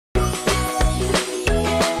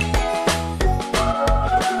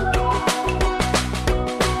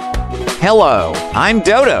Hello, I'm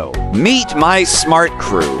Dodo. Meet my smart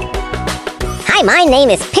crew. Hi, my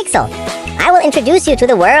name is Pixel. I will introduce you to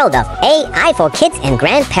the world of AI for kids and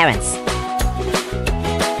grandparents.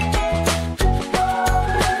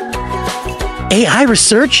 AI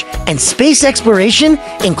research and space exploration,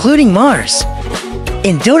 including Mars.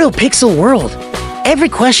 In Dodo Pixel World, every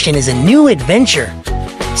question is a new adventure.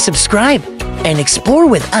 Subscribe and explore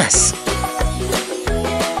with us.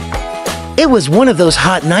 It was one of those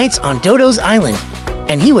hot nights on Dodo's island,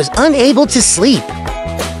 and he was unable to sleep.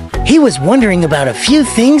 He was wondering about a few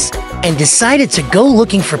things and decided to go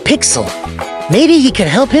looking for Pixel. Maybe he could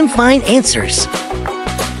help him find answers.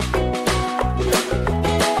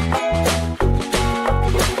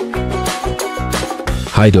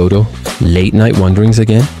 Hi Dodo, late night wanderings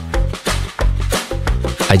again?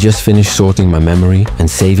 I just finished sorting my memory and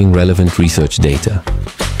saving relevant research data.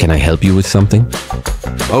 Can I help you with something?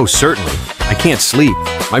 Oh, certainly. I can't sleep.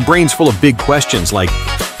 My brain's full of big questions like,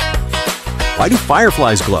 why do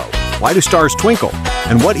fireflies glow? Why do stars twinkle?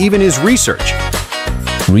 And what even is research?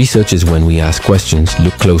 Research is when we ask questions,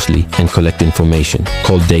 look closely, and collect information,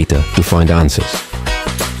 called data, to find answers.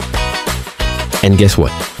 And guess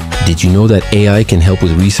what? Did you know that AI can help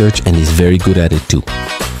with research and is very good at it too?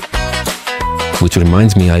 Which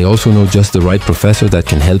reminds me, I also know just the right professor that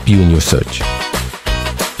can help you in your search.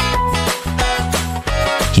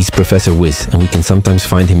 He's Professor Wiz, and we can sometimes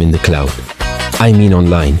find him in the cloud. I mean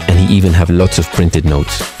online, and he even have lots of printed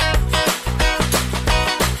notes.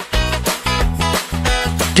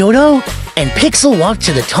 Dodo and Pixel walked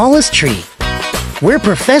to the tallest tree, where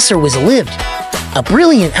Professor Wiz lived, a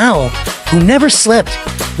brilliant owl who never slept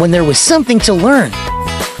when there was something to learn.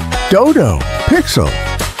 Dodo Pixel,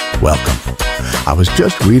 welcome. I was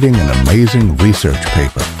just reading an amazing research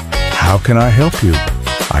paper. How can I help you?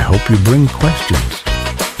 I hope you bring questions.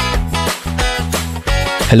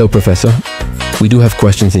 Hello, Professor. We do have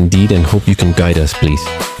questions indeed and hope you can guide us, please.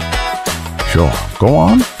 Sure, go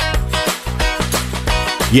on.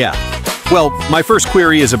 Yeah. Well, my first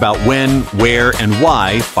query is about when, where, and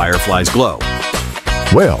why fireflies glow.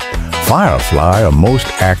 Well, firefly are most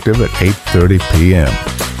active at 8:30 p.m.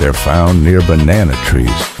 They're found near banana trees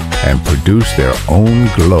and produce their own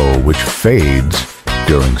glow which fades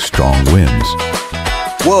during strong winds.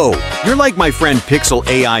 Whoa, you're like my friend Pixel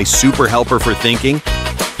AI super helper for thinking.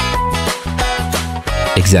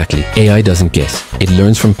 Exactly. AI doesn't guess. It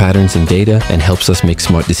learns from patterns in data and helps us make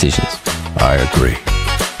smart decisions. I agree.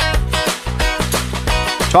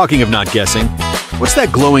 Talking of not guessing, what's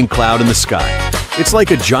that glowing cloud in the sky? It's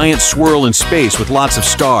like a giant swirl in space with lots of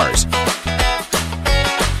stars.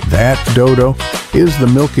 That, Dodo, is the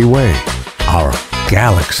Milky Way, our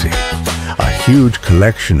galaxy, a huge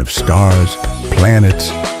collection of stars,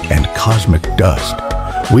 planets, and cosmic dust.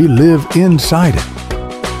 We live inside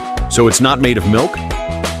it. So it's not made of milk?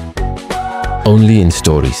 Only in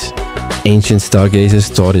stories. Ancient stargazers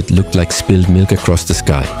thought it looked like spilled milk across the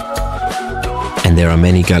sky. And there are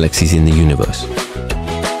many galaxies in the universe.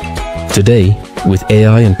 Today, with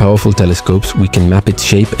AI and powerful telescopes, we can map its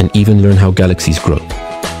shape and even learn how galaxies grow.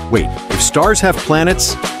 Wait, if stars have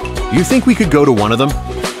planets, do you think we could go to one of them?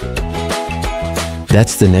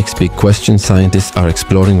 That's the next big question scientists are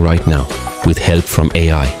exploring right now, with help from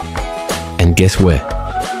AI. And guess where?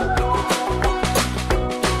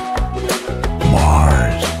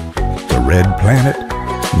 Mars, the red planet,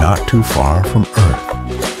 not too far from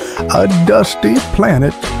Earth. A dusty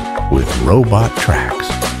planet with robot tracks.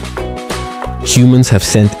 Humans have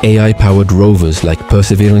sent AI-powered rovers like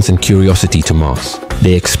Perseverance and Curiosity to Mars.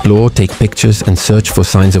 They explore, take pictures, and search for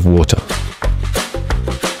signs of water.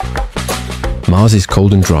 Mars is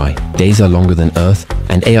cold and dry, days are longer than Earth,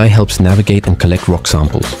 and AI helps navigate and collect rock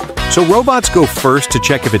samples. So robots go first to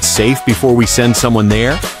check if it's safe before we send someone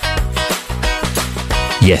there?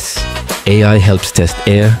 Yes, AI helps test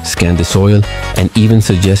air, scan the soil, and even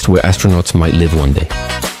suggest where astronauts might live one day.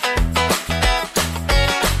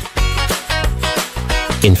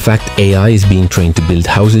 In fact, AI is being trained to build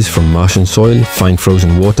houses from Martian soil, find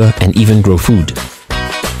frozen water, and even grow food.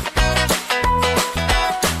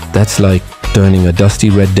 That's like turning a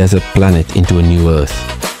dusty red desert planet into a new Earth.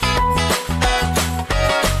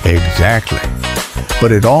 Exactly.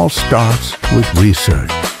 But it all starts with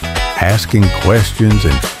research, asking questions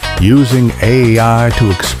and using AI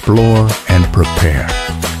to explore and prepare.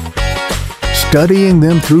 Studying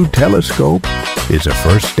them through telescope is a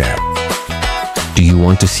first step. Do you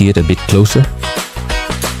want to see it a bit closer?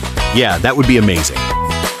 Yeah, that would be amazing.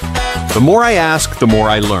 The more I ask, the more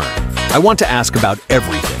I learn. I want to ask about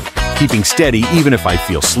everything, keeping steady even if I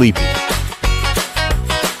feel sleepy.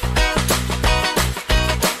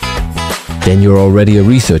 Then you're already a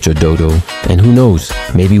researcher, Dodo. And who knows,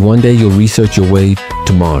 maybe one day you'll research your way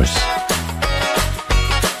to Mars.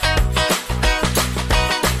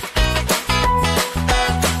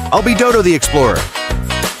 I'll be Dodo the Explorer.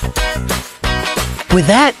 With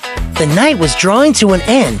that, the night was drawing to an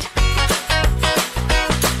end.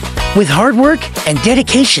 With hard work and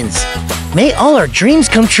dedications, may all our dreams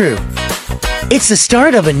come true. It's the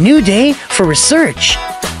start of a new day for research.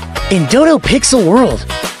 In Dodo Pixel World,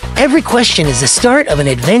 every question is the start of an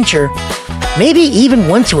adventure, maybe even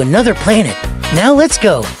one to another planet. Now let's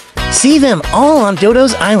go. See them all on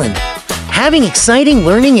Dodo's Island, having exciting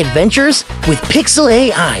learning adventures with Pixel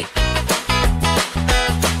AI.